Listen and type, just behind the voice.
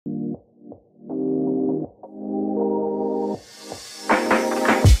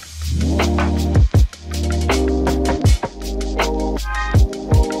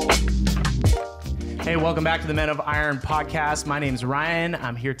Welcome back to the Men of Iron podcast. My name's Ryan.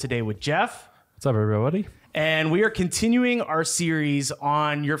 I'm here today with Jeff. What's up, everybody? And we are continuing our series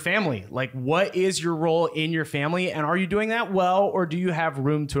on your family. Like, what is your role in your family? And are you doing that well, or do you have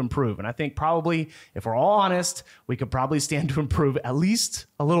room to improve? And I think probably, if we're all honest, we could probably stand to improve at least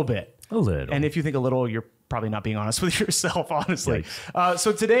a little bit. A little. And if you think a little, you're probably not being honest with yourself, honestly.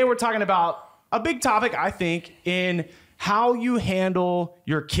 So today we're talking about a big topic, I think, in how you handle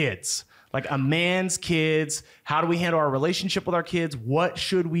your kids. Like a man's kids, how do we handle our relationship with our kids? What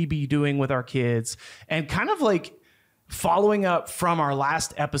should we be doing with our kids? And kind of like following up from our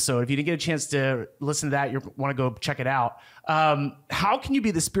last episode, if you didn't get a chance to listen to that, you want to go check it out. How can you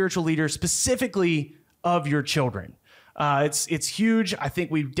be the spiritual leader specifically of your children? It's huge. I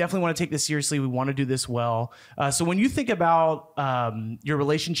think we definitely want to take this seriously. We want to do this well. So when you think about your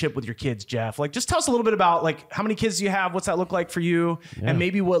relationship with your kids, Jeff, like just tell us a little bit about like how many kids do you have? What's that look like for you? Yeah. And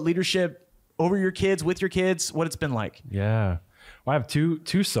maybe what leadership over your kids, with your kids, what it's been like. Yeah. Well, I have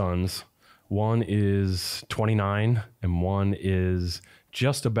two sons. One is 29 and one is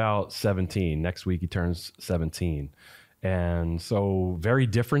just about 17. Next week he turns 17. And so very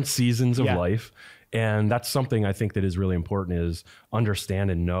different seasons of life. And that's something I think that is really important is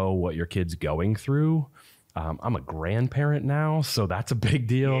understand and know what your kid's going through. I'm a grandparent now, so that's a big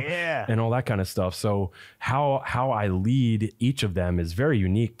deal and all that kind of stuff. So how I lead each of them is very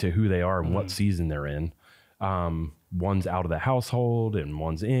unique to who they are and what season they're in. One's out of the household and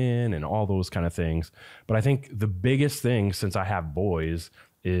one's in and all those kind of things. But I think the biggest thing since I have boys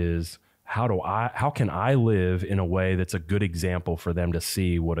is how can I live in a way that's a good example for them to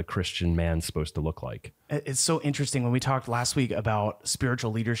see what a Christian man's supposed to look like? It's so interesting when we talked last week about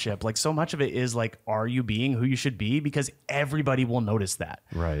spiritual leadership, like so much of it is like, are you being who you should be? Because everybody will notice that.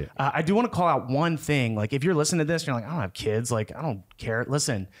 Right. I do want to call out one thing. Like if you're listening to this, and you're like, I don't have kids. Like, I don't care.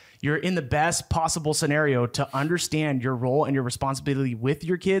 Listen, you're in the best possible scenario to understand your role and your responsibility with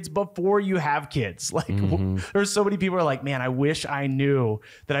your kids before you have kids. Like there's so many people who are like, man, I wish I knew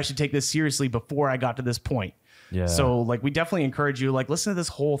that I should take this seriously before I got to this point. Yeah. So like, we definitely encourage you, like, listen to this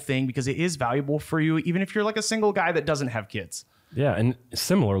whole thing because it is valuable for you, even if you're like a single guy that doesn't have kids. Yeah. And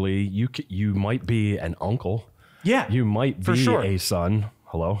similarly, you might be an uncle. Yeah. You might be a son.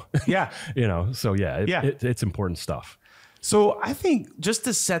 Hello. Yeah. So it's important stuff. So I think just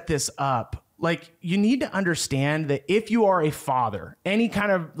to set this up, like you need to understand that if you are a father, any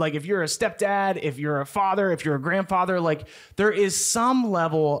kind of like if you're a stepdad, if you're a father, if you're a grandfather, like there is some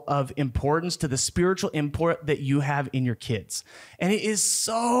level of importance to the spiritual import that you have in your kids. And it is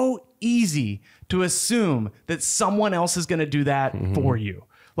so easy to assume that someone else is going to do that for you.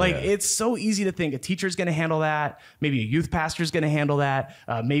 Like it's so easy to think a teacher is going to handle that. Maybe a youth pastor is going to handle that.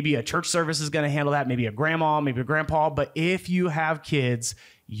 Maybe a church service is going to handle that. Maybe a grandma, maybe a grandpa. But if you have kids,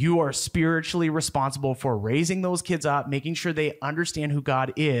 you are spiritually responsible for raising those kids up, making sure they understand who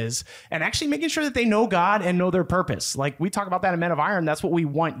God is, and actually making sure that they know God and know their purpose. Like we talk about that in Men of Iron. That's what we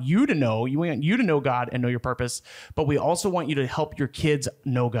want you to know. We want you to know God and know your purpose, but we also want you to help your kids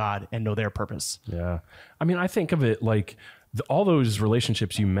know God and know their purpose. Yeah. I mean, I think of it like all those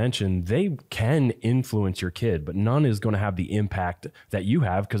relationships you mentioned, they can influence your kid, but none is going to have the impact that you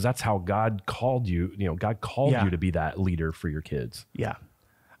have because that's how God called you. God called you to be that leader for your kids. Yeah.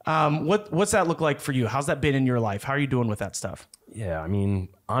 What's that look like for you? How's that been in your life? How are you doing with that stuff? Yeah, I mean,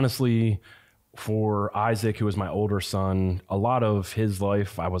 honestly, for Isaac, who was my older son, a lot of his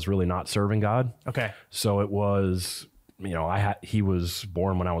life, I was really not serving God. Okay. So it was, he was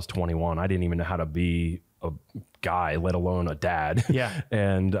born when I was 21. I didn't even know how to be a guy, let alone a dad. Yeah.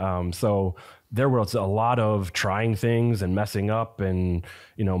 And so there was a lot of trying things and messing up. And,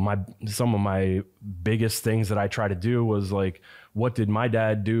 some of my biggest things that I try to do was like, what did my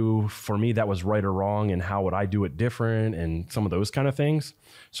dad do for me that was right or wrong? And how would I do it different? And some of those kind of things.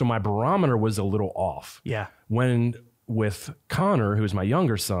 So my barometer was a little off. Yeah. When with Connor, who's my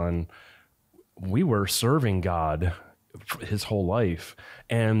younger son, we were serving God his whole life.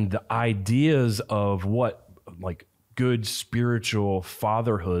 And the ideas of what like good spiritual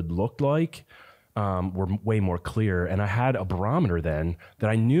fatherhood looked like were way more clear. And I had a barometer then that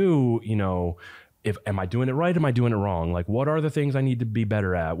I knew, am I doing it right? Am I doing it wrong? Like, what are the things I need to be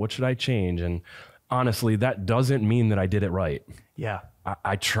better at? What should I change? And honestly, that doesn't mean that I did it right. Yeah.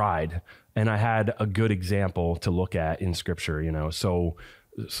 I tried, and I had a good example to look at in scripture, so,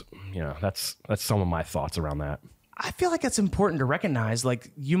 that's some of my thoughts around that. I feel like it's important to recognize,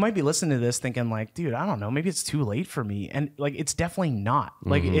 like, you might be listening to this thinking like, dude, I don't know, maybe it's too late for me. And like, it's definitely not.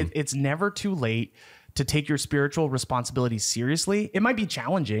 Like it's never too late to take your spiritual responsibilities seriously, it might be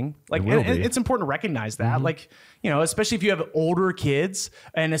challenging. Like, it's important to recognize that. Like, you know, especially if you have older kids,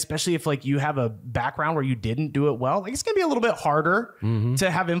 and especially if like you have a background where you didn't do it well, like it's gonna be a little bit harder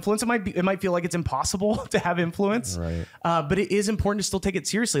to have influence. It might feel like it's impossible to have influence, right? But it is important to still take it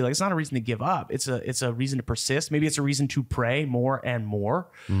seriously. Like, it's not a reason to give up. It's a reason to persist. Maybe it's a reason to pray more and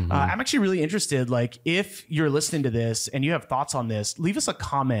more. I'm actually really interested. Like, if you're listening to this and you have thoughts on this, leave us a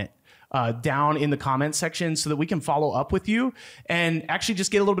comment down in the comment section so that we can follow up with you and actually just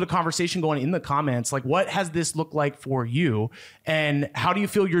get a little bit of conversation going in the comments. Like, what has this looked like for you? And how do you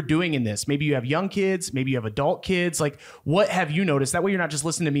feel you're doing in this? Maybe you have young kids, maybe you have adult kids. Like, what have you noticed? That way you're not just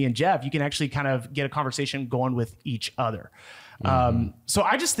listening to me and Jeff. You can actually kind of get a conversation going with each other. So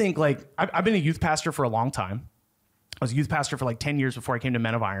I just think, like, I've been a youth pastor for a long time. I was a youth pastor for like 10 years before I came to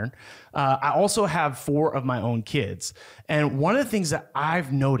Men of Iron. I also have 4 of my own kids. And one of the things that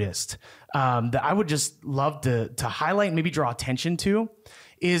I've noticed that I would just love to highlight and maybe draw attention to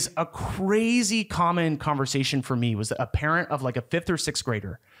is a crazy common conversation for me was that a parent of like a 5th or 6th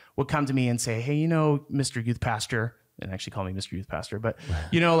grader would come to me and say, hey, you know, Mr. Youth Pastor, and actually call me Mr. Youth Pastor, but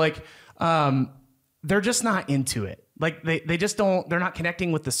you know, like, they're just not into it. Like they just don't, they're not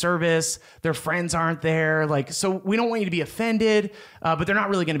connecting with the service. Their friends aren't there. Like, so we don't want you to be offended, but they're not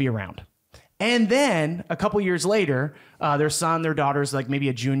really going to be around. And then a couple years later, their son, their daughter's like maybe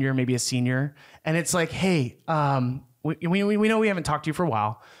a junior, maybe a senior. And it's like, hey, we know we haven't talked to you for a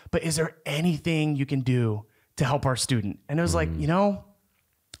while, but is there anything you can do to help our student? And it was like, you know,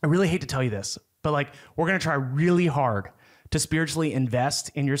 I really hate to tell you this, but like, we're going to try really hard to spiritually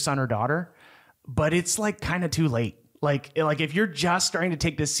invest in your son or daughter, but it's like kind of too late. Like if you're just starting to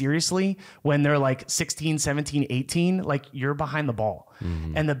take this seriously when they're like 16, 17, 18, like you're behind the ball.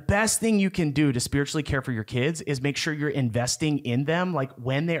 And the best thing you can do to spiritually care for your kids is make sure you're investing in them like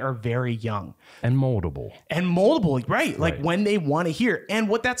when they are very young. And moldable, right? Like when they want to hear. And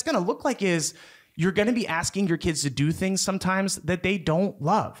what that's going to look like is you're going to be asking your kids to do things sometimes that they don't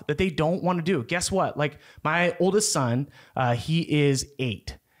love, that they don't want to do. Guess what? Like my oldest son, he is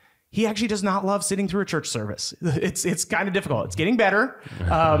 8. He actually does not love sitting through a church service. It's kind of difficult. It's getting better.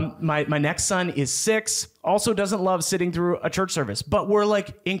 My next son is 6, also doesn't love sitting through a church service, but we're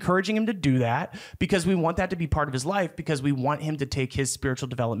like encouraging him to do that because we want that to be part of his life, because we want him to take his spiritual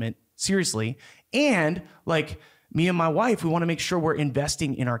development seriously. And like me and my wife, we want to make sure we're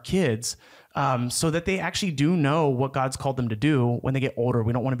investing in our kids so that they actually do know what God's called them to do when they get older.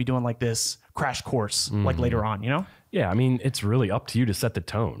 We don't want to be doing like this crash course like later on, you know? Yeah, I mean, it's really up to you to set the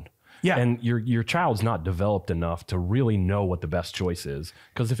tone. Yeah. And your child's not developed enough to really know what the best choice is.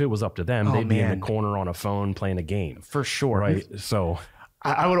 Because if it was up to them, they'd be in the corner on a phone playing a game. For sure. Right. So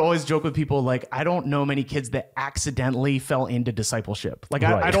I would always joke with people, like, I don't know many kids that accidentally fell into discipleship. Like,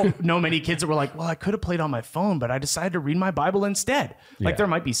 I don't know many kids that were like, well, I could have played on my phone, but I decided to read my Bible instead. Like, there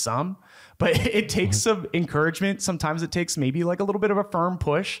might be some, but it takes some encouragement. Sometimes it takes maybe like a little bit of a firm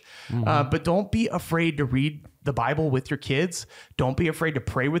push, but don't be afraid to read the Bible with your kids. Don't be afraid to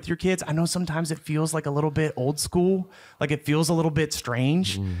pray with your kids. I know sometimes it feels like a little bit old school, like it feels a little bit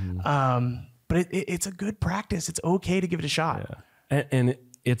strange, but it's a good practice. It's okay to give it a shot. Yeah. And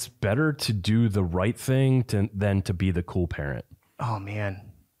it's better to do the right thing than to be the cool parent. Oh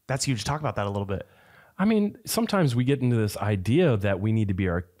man, that's huge. Talk about that a little bit. I mean, sometimes we get into this idea that we need to be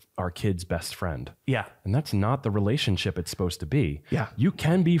our kid's best friend. Yeah. And that's not the relationship it's supposed to be. Yeah. You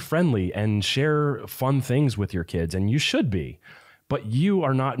can be friendly and share fun things with your kids, and you should be, but you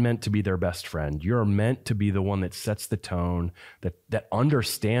are not meant to be their best friend. You're meant to be the one that sets the tone, that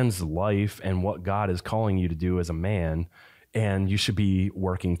understands life and what God is calling you to do as a man. And you should be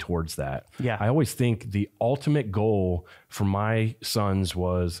working towards that. Yeah. I always think the ultimate goal for my sons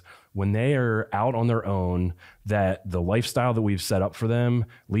was when they are out on their own, that the lifestyle that we've set up for them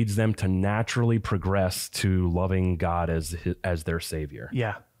leads them to naturally progress to loving God as their savior.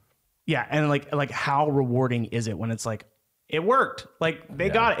 Yeah. Yeah. And like how rewarding is it when it's like, it worked. Like they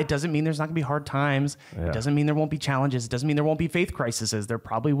got it. It doesn't mean there's not gonna be hard times. It doesn't mean there won't be challenges. It doesn't mean there won't be faith crises. There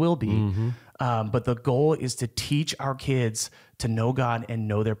probably will be. But the goal is to teach our kids to know God and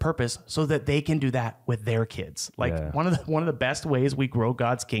know their purpose so that they can do that with their kids. Like one of the best ways we grow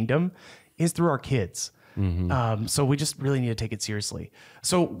God's kingdom is through our kids. So we just really need to take it seriously.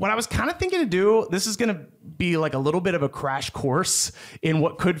 So what I was kind of thinking to do, this is going to be like a little bit of a crash course in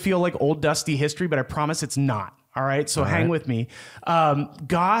what could feel like old dusty history, but I promise it's not. All right. So hang with me.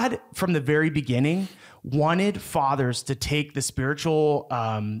 God from the very beginning wanted fathers to take the spiritual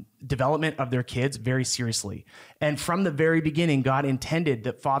development of their kids very seriously. And from the very beginning, God intended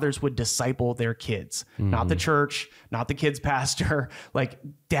that fathers would disciple their kids, not the church, not the kids' pastor. Like,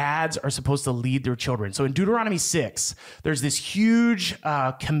 dads are supposed to lead their children. So in Deuteronomy 6, there's this huge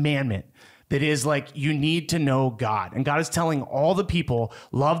commandment that is like, you need to know God. And God is telling all the people,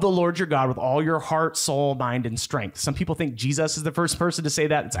 love the Lord your God with all your heart, soul, mind, and strength. Some people think Jesus is the first person to say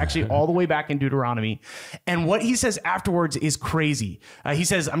that. It's actually all the way back in Deuteronomy. And what he says afterwards is crazy. He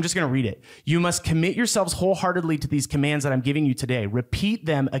says, I'm just going to read it. You must commit yourselves wholeheartedly to these commands that I'm giving you today. Repeat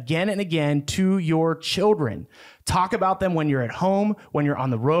them again and again to your children. Talk about them when you're at home, when you're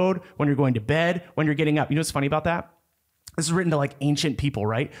on the road, when you're going to bed, when you're getting up. You know what's funny about that? This is written to like ancient people,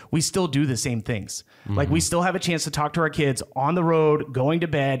 right? We still do the same things. Like, we still have a chance to talk to our kids on the road, going to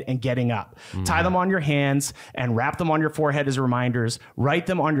bed, and getting up. Tie them on your hands and wrap them on your forehead as reminders. Write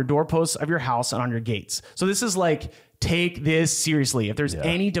them on your doorposts of your house and on your gates. So this is like, take this seriously. If there's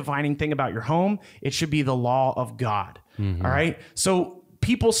any defining thing about your home, it should be the law of God. All right. So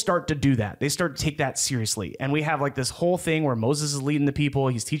people start to do that. They start to take that seriously. And we have like this whole thing where Moses is leading the people.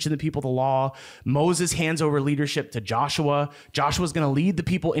 He's teaching the people the law. Moses hands over leadership to Joshua. Joshua's going to lead the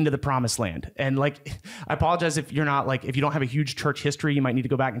people into the promised land. And like, I apologize if you're not like, if you don't have a huge church history, you might need to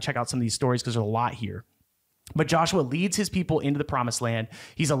go back and check out some of these stories because there's a lot here. But Joshua leads his people into the promised land.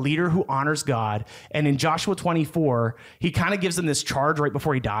 He's a leader who honors God. And in Joshua 24, he kind of gives them this charge right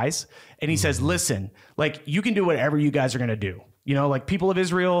before he dies. And he says, listen, like, you can do whatever you guys are going to do. You know, like, people of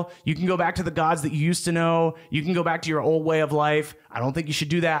Israel, you can go back to the gods that you used to know. You can go back to your old way of life. I don't think you should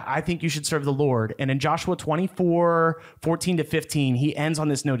do that. I think you should serve the Lord. And in Joshua 24, 14 to 15, he ends on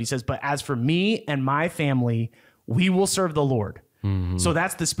this note. He says, but as for me and my family, we will serve the Lord. So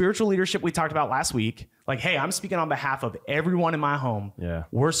that's the spiritual leadership we talked about last week. Like, hey, I'm speaking on behalf of everyone in my home. Yeah.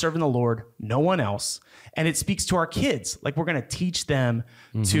 We're serving the Lord, no one else. And it speaks to our kids. Like, we're going to teach them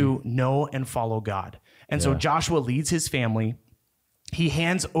to know and follow God. And so Joshua leads his family. He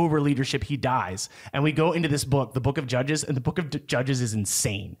hands over leadership. He dies. And we go into this book, the book of Judges, and the book of Judges is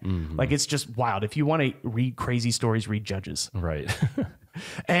insane. Like, it's just wild. If you want to read crazy stories, read Judges. Right.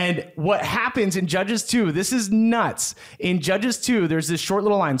 And what happens in Judges 2, this is nuts. In Judges 2, there's this short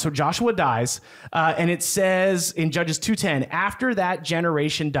little line. So Joshua dies, and it says in Judges 2:10, after that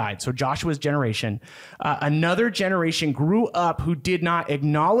generation died, so Joshua's generation, another generation grew up who did not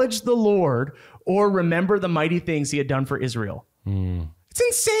acknowledge the Lord or remember the mighty things he had done for Israel. It's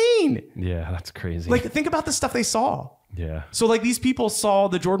insane. Yeah, that's crazy. Like, think about the stuff they saw. Yeah. So like, these people saw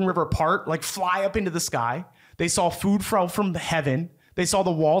the Jordan River part, like, fly up into the sky. They saw food from heaven. They saw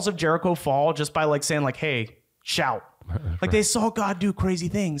the walls of Jericho fall just by like saying like, hey, shout. Like, they saw God do crazy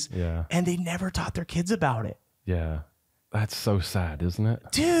things. Yeah. And they never taught their kids about it. Yeah. That's so sad, isn't it?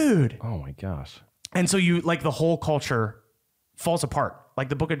 Dude. Oh my gosh. And so you like, the whole culture falls apart. Like,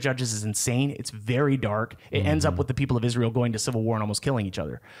 the book of Judges is insane. It's very dark. It ends up with the people of Israel going to civil war and almost killing each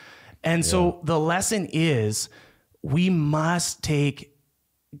other. And so the lesson is, we must take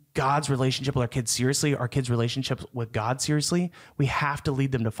God's relationship with our kids seriously, our kids' relationship with God seriously. We have to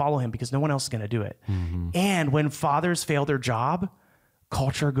lead them to follow him because no one else is going to do it. And when fathers fail their job,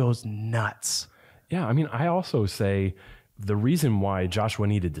 culture goes nuts. Yeah. I mean, I also say the reason why Joshua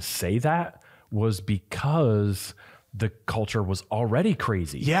needed to say that was because the culture was already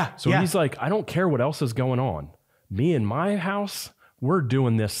crazy. Yeah. So he's like, I don't care what else is going on. Me and my house, we're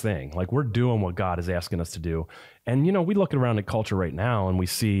doing this thing. Like, we're doing what God is asking us to do. And, you know, we look around at culture right now and we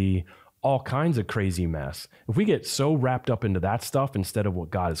see all kinds of crazy mess. If we get so wrapped up into that stuff instead of what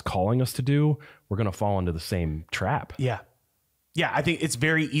God is calling us to do, we're going to fall into the same trap. Yeah. Yeah, I think it's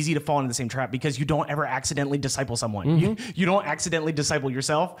very easy to fall into the same trap because you don't ever accidentally disciple someone. You don't accidentally disciple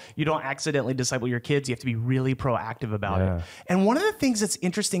yourself. You don't accidentally disciple your kids. You have to be really proactive about it. And one of the things that's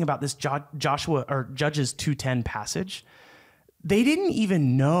interesting about this Joshua or Judges 2:10 passage, they didn't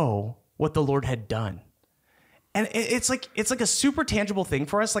even know what the Lord had done. And it's like a super tangible thing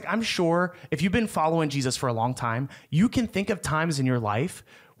for us. Like, I'm sure if you've been following Jesus for a long time, you can think of times in your life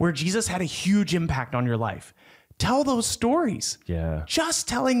where Jesus had a huge impact on your life. Tell those stories. Yeah. Just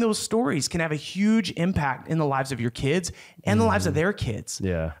telling those stories can have a huge impact in the lives of your kids and the lives of their kids.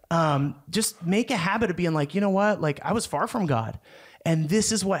 Yeah. Just make a habit of being like, you know what? Like, I was far from God, and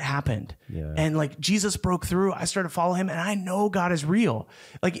this is what happened. Yeah. And like, Jesus broke through. I started to follow him, and I know God is real.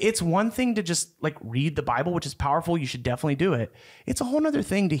 Like, it's one thing to just like read the Bible, which is powerful. You should definitely do it. It's a whole nother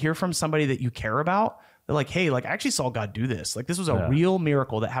thing to hear from somebody that you care about. They're like, hey, like, I actually saw God do this. Like, this was a real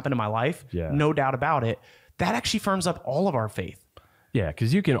miracle that happened in my life. Yeah. No doubt about it. That actually firms up all of our faith. Yeah,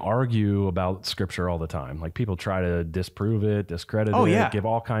 because you can argue about scripture all the time. Like people try to disprove it, discredit it, give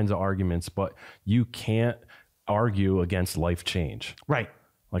all kinds of arguments, but you can't argue against life change. Right.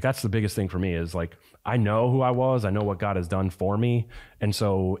 Like that's the biggest thing for me is like, I know who I was, I know what God has done for me. And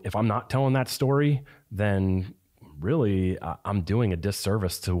so if I'm not telling that story, then really I'm doing a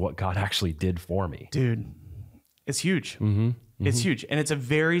disservice to what God actually did for me. Dude, it's huge. It's huge. And it's a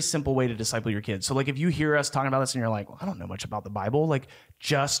very simple way to disciple your kids. So like if you hear us talking about this and you're like, well, I don't know much about the Bible, like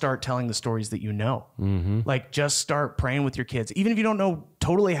just start telling the stories that you know. Like just start praying with your kids. Even if you don't know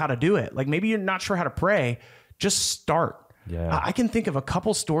totally how to do it, like maybe you're not sure how to pray, just start. Yeah. I can think of a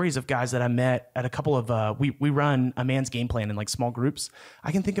couple stories of guys that I met at a couple of, we run a man's game plan in like small groups.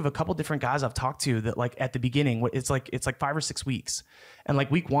 I can think of a couple different guys I've talked to that like at the beginning, it's like 5 or 6 weeks. And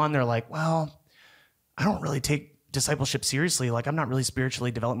like week 1, they're like, well, I don't really take discipleship seriously. Like I'm not really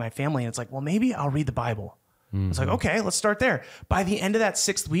spiritually developing my family. And it's like, well, maybe I'll read the Bible. It's like, okay, let's start there. By the end of that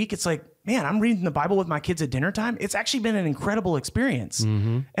 6th week, it's like, man, I'm reading the Bible with my kids at dinner time. It's actually been an incredible experience.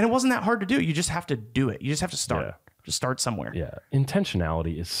 And it wasn't that hard to do. You just have to do it. You just have to start. Yeah. Just start somewhere. Yeah.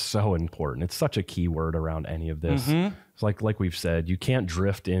 Intentionality is so important. It's such a key word around any of this. It's like we've said, you can't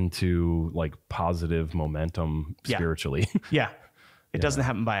drift into like positive momentum spiritually. Yeah. It doesn't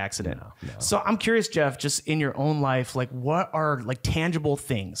happen by accident. No. So I'm curious, Jeff, just in your own life, like what are like tangible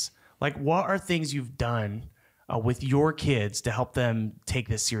things? Like what are things you've done with your kids to help them take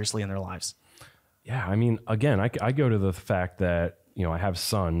this seriously in their lives? Yeah. I mean, again, I go to the fact that, you know, I have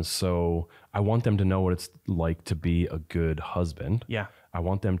sons, so I want them to know what it's like to be a good husband. Yeah. I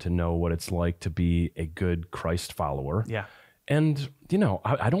want them to know what it's like to be a good Christ follower. Yeah. And, you know,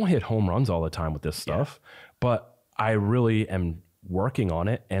 I don't hit home runs all the time with this stuff, but I really am working on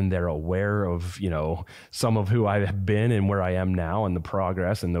it, and they're aware of, you know, some of who I have been and where I am now and the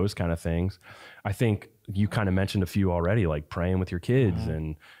progress and those kind of things. I think you kind of mentioned a few already, like praying with your kids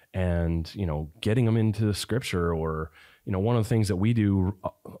and, you know, getting them into the scripture, or, you know, one of the things that we do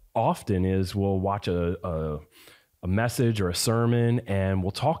often is we'll watch a message or a sermon and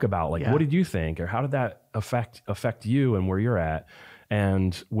we'll talk about like, what did you think? Or how did that affect you and where you're at?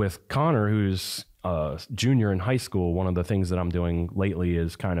 And with Connor, who's junior in high school, one of the things that I'm doing lately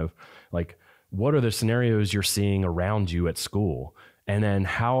is kind of like, what are the scenarios you're seeing around you at school? And then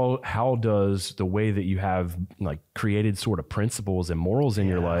how does the way that you have like created sort of principles and morals in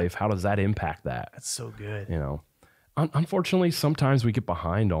your life, how does that impact that? That's so good. You know, unfortunately, sometimes we get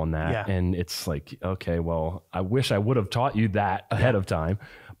behind on that and it's like, okay, well, I wish I would have taught you that ahead of time.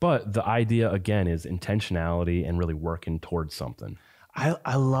 But the idea again is intentionality and really working towards something.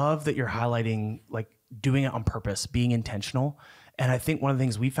 I love that you're highlighting like doing it on purpose, being intentional. And I think one of the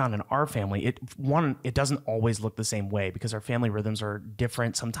things we found in our family, it doesn't always look the same way because our family rhythms are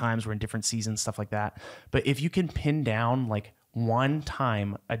different. Sometimes we're in different seasons, stuff like that. But if you can pin down like one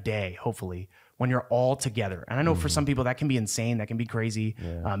time a day, hopefully, when you're all together. And I know for some people that can be insane. That can be crazy.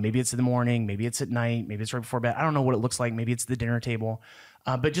 Maybe it's in the morning, maybe it's at night, maybe it's right before bed. I don't know what it looks like. Maybe it's the dinner table.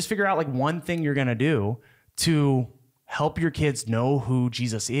 But just figure out like one thing you're going to do to help your kids know who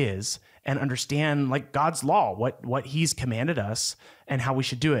Jesus is and understand like God's law, what he's commanded us and how we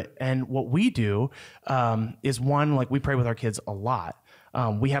should do it. And what we do is one, like we pray with our kids a lot.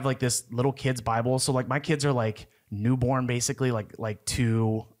 We have like this little kids Bible. So like my kids are like newborn, basically like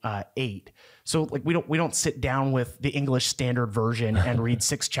to 8. So like we don't sit down with the English Standard Version and read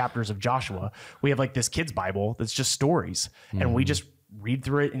 6 chapters of Joshua. We have like this kids Bible that's just stories, and we just read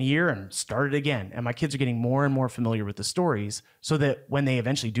through it in a year and start it again. And my kids are getting more and more familiar with the stories so that when they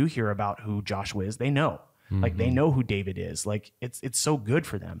eventually do hear about who Joshua is, they know. Like they know who David is. Like it's so good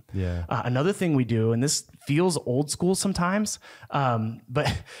for them. Yeah. Another thing we do, and this feels old school sometimes,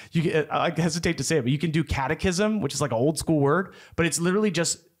 but I hesitate to say it, but you can do catechism, which is like an old school word, but it's literally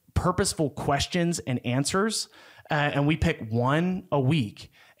just purposeful questions and answers. And we pick one a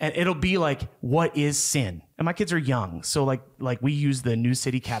week, and it'll be like, what is sin? And my kids are young. So like we use the New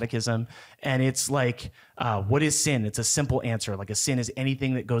City Catechism, and it's like, what is sin? It's a simple answer. Like a sin is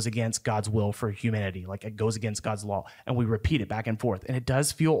anything that goes against God's will for humanity. Like it goes against God's law. And we repeat it back and forth. And it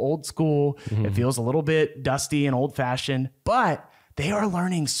does feel old school. It feels a little bit dusty and old fashioned, but they are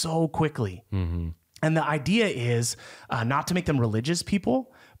learning so quickly. And the idea is not to make them religious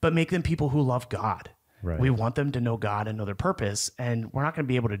people, but make them people who love God. Right. We want them to know God and know their purpose, and we're not going to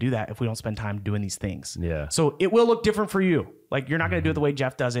be able to do that if we don't spend time doing these things. Yeah. So it will look different for you. Like you're not going to do it the way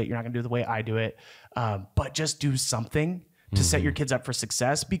Jeff does it. You're not going to do it the way I do it. But just do something to set your kids up for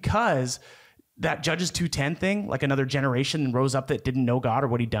success, because that Judges 2:10 thing, like another generation rose up that didn't know God or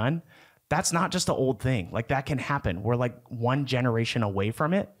what he'd done. That's not just an old thing. Like that can happen. We're like one generation away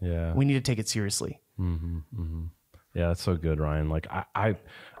from it. Yeah. We need to take it seriously. Yeah, that's so good, Ryan. Like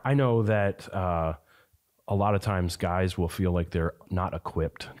I know that a lot of times guys will feel like they're not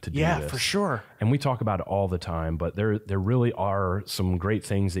equipped to do this. Yeah, for sure. And we talk about it all the time, but there really are some great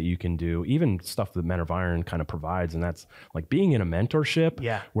things that you can do, even stuff that Men of Iron kind of provides. And that's like being in a mentorship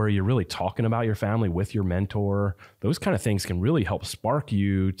where you're really talking about your family with your mentor. Those kind of things can really help spark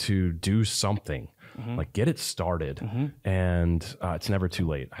you to do something. Like get it started, and it's never too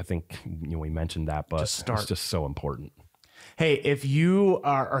late. I think we mentioned that, but it's just so important. Hey, if you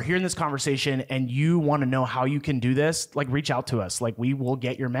are hearing this conversation and you want to know how you can do this, like reach out to us. Like we will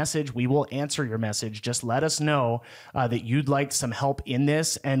get your message. We will answer your message. Just let us know that you'd like some help in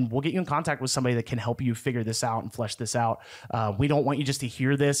this, and we'll get you in contact with somebody that can help you figure this out and flesh this out. We don't want you just to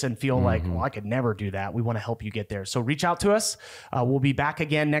hear this and feel like, well, I could never do that. We want to help you get there. So reach out to us. We'll be back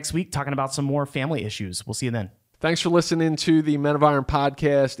again next week talking about some more family issues. We'll see you then. Thanks for listening to the Men of Iron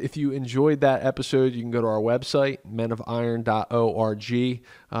podcast. If you enjoyed that episode, you can go to our website, menofiron.org.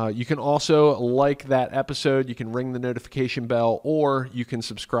 You can also like that episode. You can ring the notification bell, or you can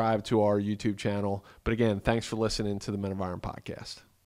subscribe to our YouTube channel. But again, thanks for listening to the Men of Iron podcast.